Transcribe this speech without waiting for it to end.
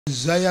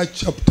Isaiah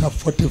chapter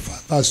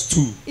 45 verse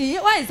 2.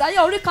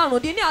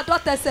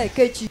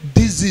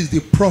 This is the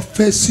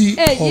prophecy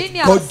of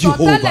God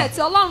Jehovah.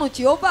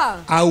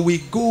 I will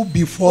go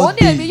before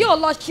thee,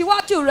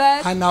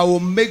 and I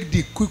will make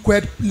the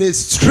crooked place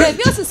straight,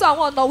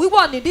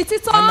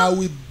 and I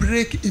will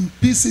break in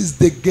pieces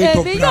the gate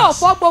of brass,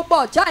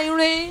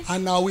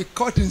 and I will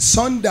cut in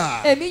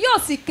sunder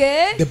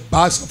the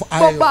bars of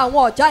iron.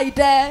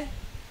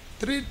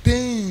 Three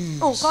things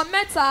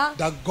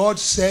that God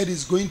said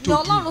is going to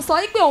do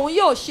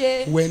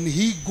when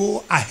He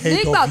go ahead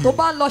of you.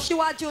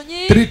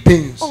 Three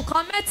things.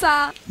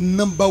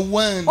 Number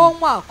one,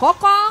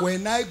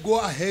 when I go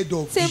ahead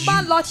of you,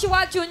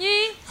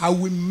 I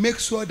will make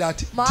sure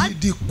that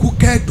the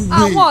crooked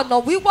way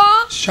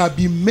shall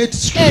be made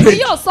straight.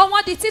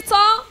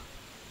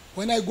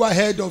 When I go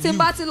ahead of you,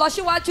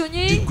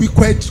 the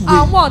crooked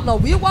way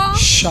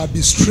shall be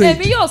straight.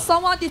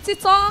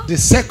 The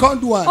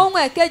second one,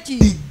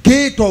 the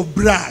gate of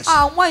brass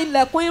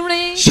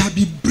shall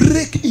be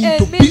break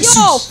into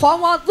pieces.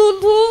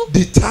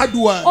 The third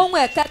one,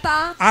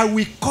 I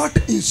will cut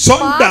in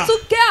sunder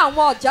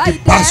the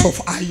bars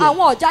of iron.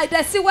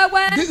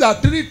 These are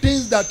three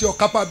things that your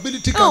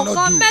capability cannot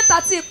do.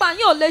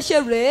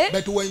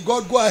 But when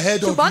God go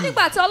ahead of you,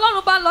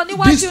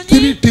 these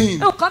three things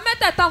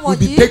will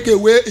be taken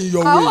away in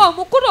your way.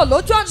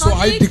 So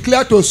I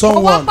declare to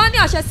someone,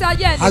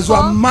 as you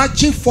are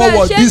marching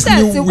forward this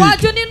new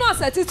week,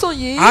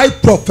 I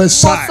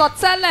prophesy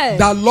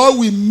that Lord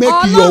will make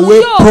your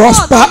way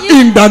prosper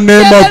in the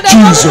name of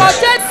Jesus.